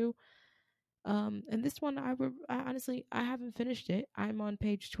prompts to do. And this one, I honestly, I haven't finished it. I'm on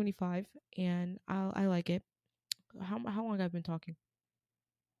page 25, and I like it. How long I've been talking?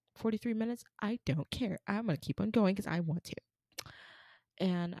 43 minutes. I don't care. I'm gonna keep on going because I want to.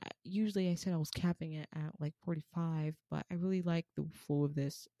 And usually I said I was capping it at like 45, but I really like the flow of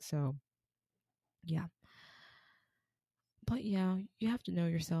this. So, yeah. But yeah, you have to know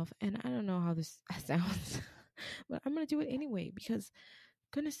yourself. And I don't know how this sounds, but I'm going to do it anyway because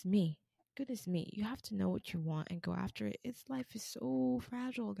goodness me, you have to know what you want and go after it. Life is so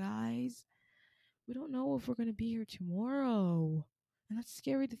fragile, guys. We don't know if we're going to be here tomorrow. And that's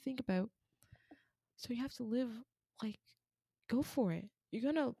scary to think about. So you have to live like, go for it.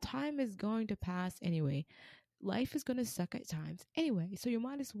 Time is going to pass anyway. Life is going to suck at times anyway, so you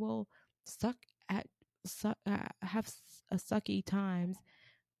might as well suck at have a sucky times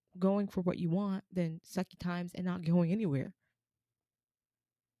going for what you want than sucky times and not going anywhere.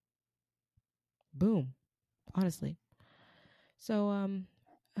 Boom. Honestly. So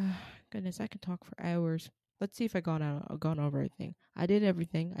goodness, I can talk for hours. Let's see if I gone over everything. I did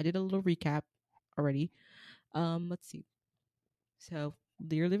everything. I did a little recap already. Let's see. So,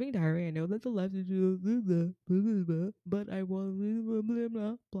 Dear Living Diary, I know that the left is blah, blah, blah, blah, but I want blah, blah,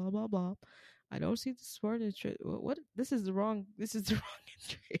 blah, blah, blah, blah. I don't see the smart entry. What? This is the wrong. This is the wrong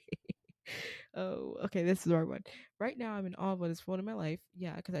entry. Oh, okay. This is the wrong one. Right now, I'm in awe of what is flown in my life.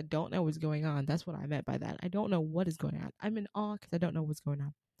 Yeah, because I don't know what's going on. That's what I meant by that. I don't know what is going on. I'm in awe because I don't know what's going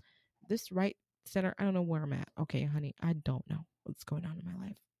on. This right center, I don't know where I'm at. Okay, honey, I don't know what's going on in my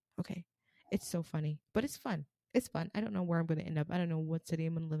life. Okay. It's so funny, but it's fun. It's fun. I don't know where I'm going to end up. I don't know what city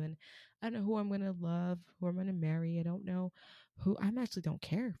I'm going to live in. I don't know who I'm going to love, who I'm going to marry. I don't know who. I'm actually don't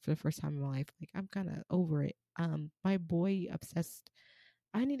care for the first time in my life. Like, I'm kind of over it. My boy obsessed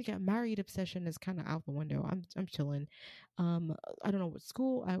I need to get married obsession is kind of out the window. I'm chilling. Um, I don't know what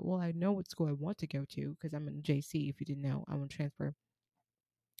school. I know what school I want to go to because I'm in JC. If you didn't know, I want to transfer.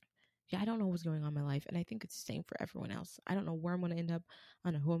 Yeah, I don't know what's going on in my life, and I think it's the same for everyone else. I don't know where I'm going to end up. I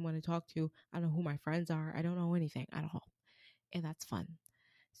don't know who I'm going to talk to. I don't know who my friends are. I don't know anything at all, and that's fun.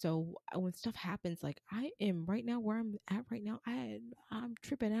 So when stuff happens, like I am right now where I'm at right now, I'm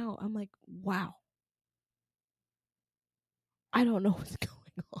tripping out. I'm like, wow, I don't know what's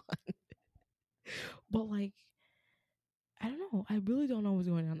going on, but like I don't know. I really don't know what's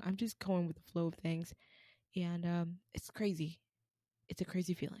going on. I'm just going with the flow of things, and it's crazy. It's a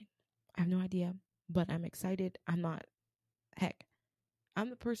crazy feeling. I have no idea, but I'm excited. I'm not. Heck, I'm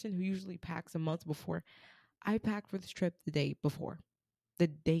the person who usually packs a month before. I packed for this trip the day before,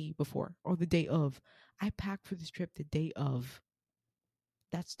 or the day of. I packed for this trip the day of.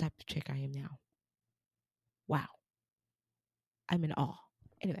 That's the type of chick I am now. Wow, I'm in awe.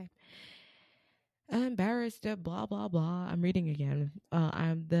 Anyway, I'm embarrassed. Blah blah blah. I'm reading again.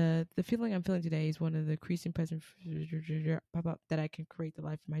 I'm the feeling I'm feeling today is one of the increasing present that I can create the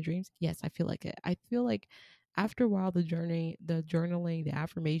life of my dreams. Yes, I feel like it. I feel like after a while, the journey, the journaling, the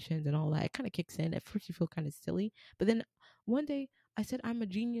affirmations, and all that, it kind of kicks in. At first, you feel kind of silly, but then one day I said I'm a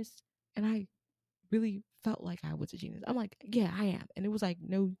genius, and I really felt like I was a genius. I'm like, yeah, I am. And it was like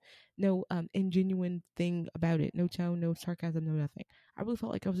no ingenuine thing about it. No tone, no sarcasm, no nothing. I really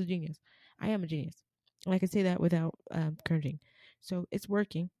felt like I was a genius. I am a genius. And I can say that without cringing. So it's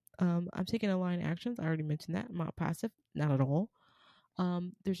working. I'm taking aligned actions. I already mentioned that. I'm not passive, not at all.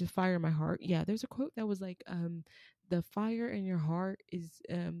 There's a fire in my heart. Yeah, there's a quote that was like, the fire in your heart is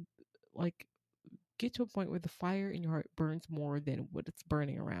like get to a point where the fire in your heart burns more than what it's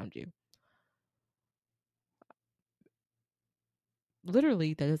burning around you.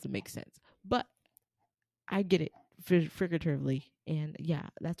 Literally, that doesn't make sense, but I get it figuratively. And yeah,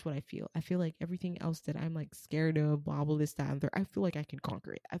 that's what I feel. I feel like everything else that I'm like scared of, blah blah, this that and there, I feel like I can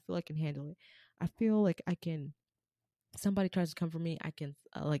conquer it. I feel like I can handle it. I feel like I can. Somebody tries to come for me, I can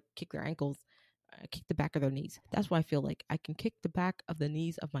like kick their ankles, kick the back of their knees. That's what I feel like. I can kick the back of the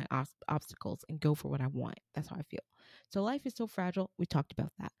knees of my obstacles and go for what I want. That's how I feel. So life is so fragile. We talked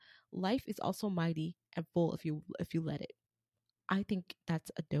about that. Life is also mighty and full if you let it. I think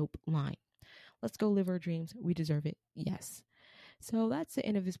that's a dope line. Let's go live our dreams. We deserve it. Yes. So that's the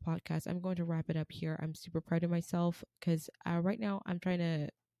end of this podcast. I'm going to wrap it up here. I'm super proud of myself because right now I'm trying to.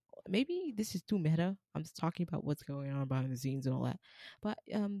 Maybe this is too meta. I'm just talking about what's going on behind the scenes and all that. But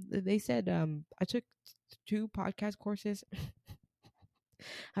they said I took two podcast courses.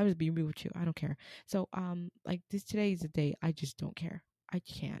 I was being real with you. I don't care. So like this today is the day. I just don't care. I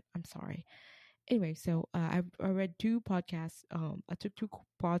can't. I'm sorry. Anyway, so I read two podcasts. I took two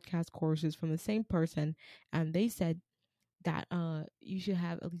podcast courses from the same person, and they said that you should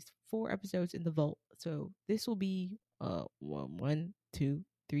have at least 4 episodes in the vault. So this will be one, two,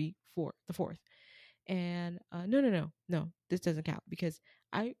 three, four, the fourth. And no, this doesn't count because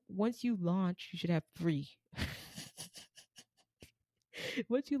I once you launch, you should have three.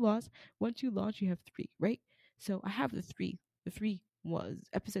 once you launch, once you launch, you have three, right? So I have the three. The three was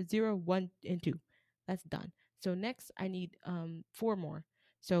episode 0, 1, and 2. That's done. So next I need four more.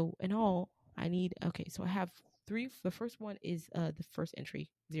 So in all, I need okay. So I have three. The first one is the first entry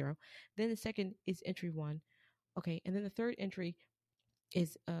 0. Then the second is entry 1. Okay, and then the third entry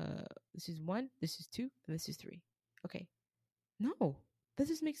is this is 1, this is 2, and this is 3. Okay. No, that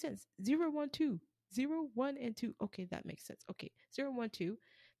doesn't make sense. 0, 1, 2. 0, 1, and 2. Okay, that makes sense. Okay, 0, 1, 2.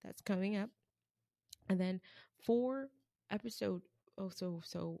 That's coming up, and then 4 episode. Oh,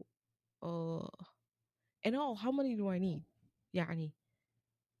 uh, in all, how many do I need? يعني,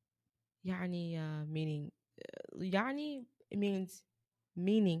 meaning, يعني means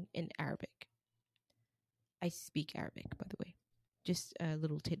meaning in Arabic. I speak Arabic, by the way. Just a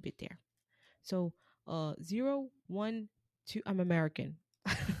little tidbit there. So, 0, 1, 2. I'm American.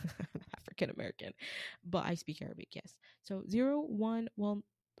 African American, but I speak Arabic. Yes. So 0, 1. Well,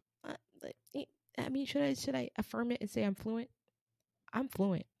 uh, I mean, should I affirm it and say I'm fluent? I'm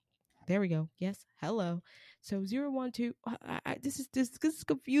fluent. There we go. Yes. Hello. So 0, 1, 2. This is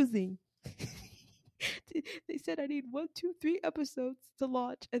confusing. They said I need 1, 2, 3 episodes to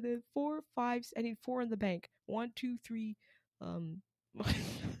launch, and then 4, 5. I need 4 in the bank. 1, 2, 3. Um,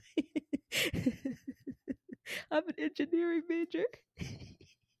 I'm an engineering major.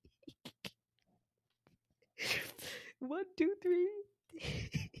 1, 2, 3.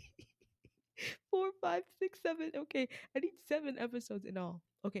 4, 5, 6, 7. Okay, I need 7 episodes in all.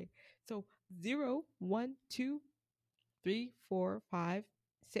 Okay, so 0, 1, 2, 3, 4, 5,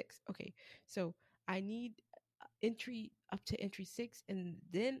 6. Okay, so I need entry up to entry 6, and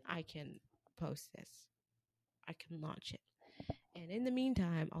then I can post this. I can launch it. And in the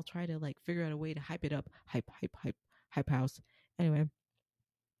meantime, I'll try to like figure out a way to hype it up. Hype house. Anyway,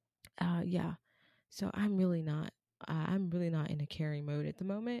 yeah. So I'm really not in a caring mode at the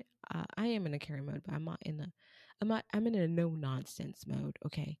moment. I am in a caring mode, but I'm in a no nonsense mode.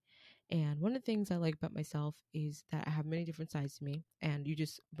 Okay. And one of the things I like about myself is that I have many different sides to me, and you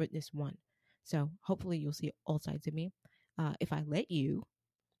just witnessed one. So hopefully you'll see all sides of me. If I let you,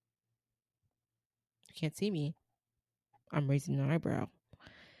 you can't see me. I'm raising an eyebrow.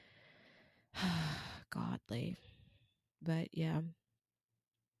 Godly. But yeah.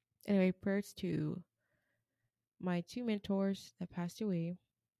 Anyway, prayers to my two mentors that passed away,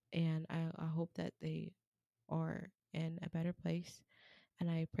 and I hope that they are in a better place. And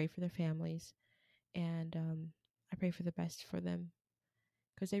I pray for their families, and I pray for the best for them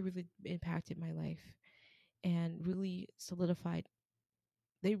because they really impacted my life and really solidified.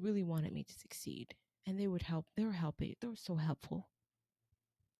 They really wanted me to succeed, and they would help. They were helping. They were so helpful.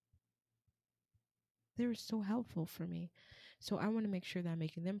 They were so helpful for me. So I want to make sure that I'm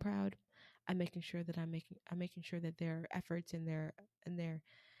making them proud. I'm making sure that their efforts and their and their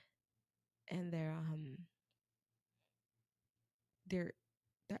their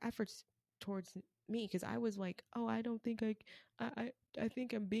efforts towards me, because I was like, oh, I don't think I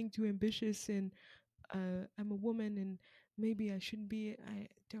think I'm being too ambitious, and I'm a woman, and maybe I shouldn't be.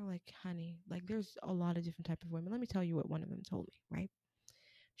 They're like, honey, like there's a lot of different type of women. Let me tell you what one of them told me. Right?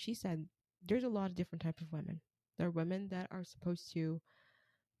 She said there's a lot of different type of women. There are women that are supposed to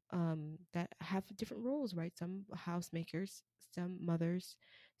that have different roles, right? Some housemakers, some mothers,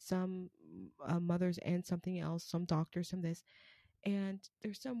 some mothers and something else, some doctors, some this. And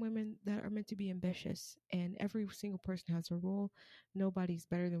there's some women that are meant to be ambitious, and every single person has a role. Nobody's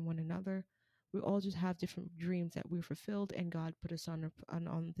better than one another. We all just have different dreams that we're fulfilled, and God put us on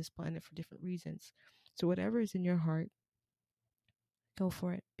this planet for different reasons. So whatever is in your heart, go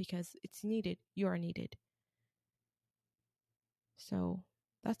for it, because it's needed. You are needed. So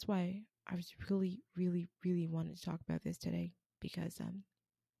that's why I was really, really, really wanted to talk about this today, because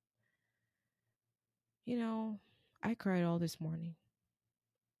you know, I cried all this morning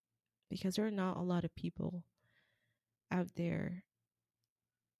because there are not a lot of people out there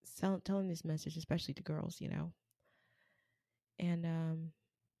telling this message, especially to girls, and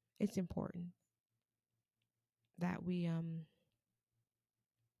it's important that we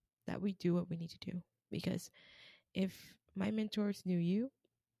do what we need to do, because if my mentors knew you,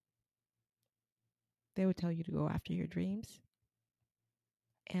 they would tell you to go after your dreams.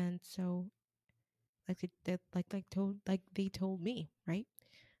 And so like they told me, right?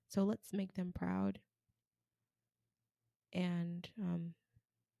 So let's make them proud, and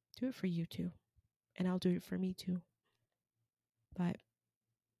do it for you too, and I'll do it for me too. But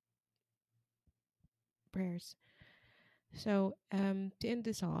prayers. So to end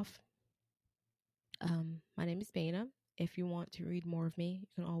this off, my name is Baina. If you want to read more of me, you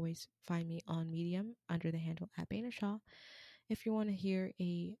can always find me on Medium under the handle at Baina Shaw. If you want to hear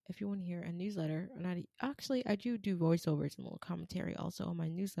a newsletter, actually I do voiceovers and a little commentary also on my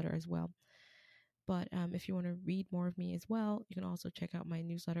newsletter as well. But if you want to read more of me as well, you can also check out my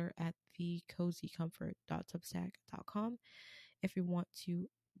newsletter at thecozycomfort.substack.com. If you want to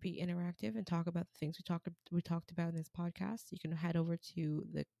be interactive and talk about the things we talked about in this podcast, you can head over to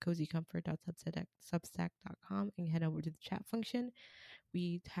the cozycomfort.substack.com and head over to the chat function.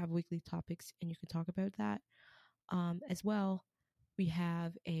 We have weekly topics, and you can talk about that. As well, we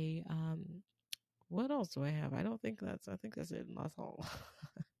have a what else do I have? I think that's it. That's all.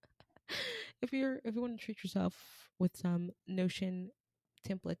 If you want to treat yourself with some Notion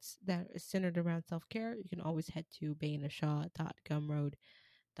templates that are centered around self-care, you can always head to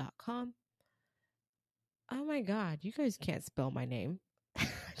bainashaw.gumroad.com. Oh my god, you guys can't spell my name. I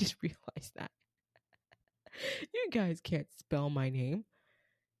just realized that. You guys can't spell my name.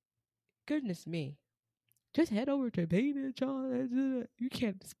 Goodness me. Just head over to Bainashaw. You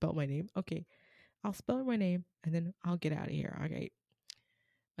can't spell my name. Okay, I'll spell my name and then I'll get out of here. Okay.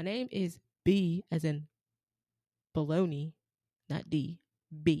 My name is B as in baloney, not D.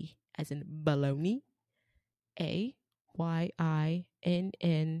 B as in baloney. Ayinnaah.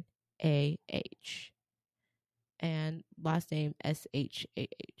 And last name Shah.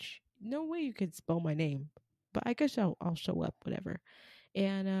 No way you could spell my name, but I guess I'll show up, whatever.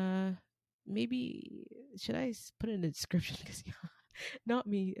 And maybe should I put it in the description? Because not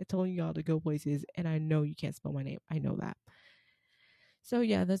me telling y'all to go places, and I know you can't spell my name. I know that. So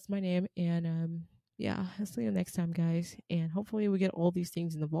yeah, that's my name, and yeah, I'll see you next time, guys. And hopefully we get all these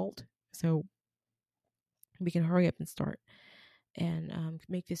things in the vault. So we can hurry up and start and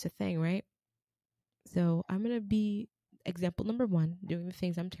make this a thing, right? So I'm going to be example number one, doing the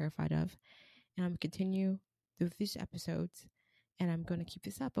things I'm terrified of. And I'm going to continue through these episodes. And I'm going to keep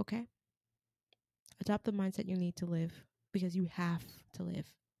this up, okay? Adopt the mindset you need to live because you have to live.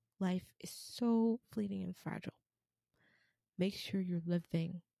 Life is so fleeting and fragile. Make sure you're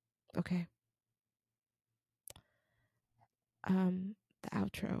living, okay? The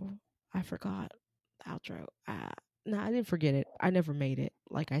outro. I forgot the outro. No, I didn't forget it. I never made it,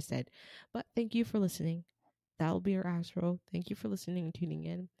 like I said. But thank you for listening. That'll be our outro. Thank you for listening and tuning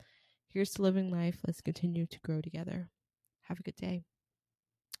in. Here's to living life. Let's continue to grow together. Have a good day.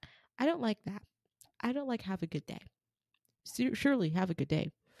 I don't like that. I don't like have a good day. Surely have a good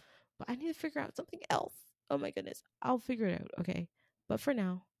day. But I need to figure out something else. Oh my goodness. I'll figure it out, okay? But for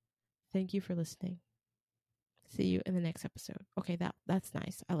now, thank you for listening. See you in the next episode. Okay, that's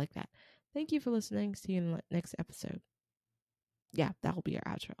nice. I like that. Thank you for listening. See you in the next episode. Yeah, that'll be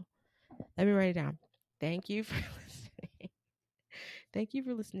our outro. Let me write it down. Thank you for listening. Thank you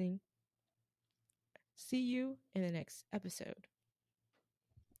for listening. See you in the next episode.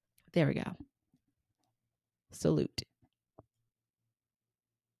 There we go. Salute.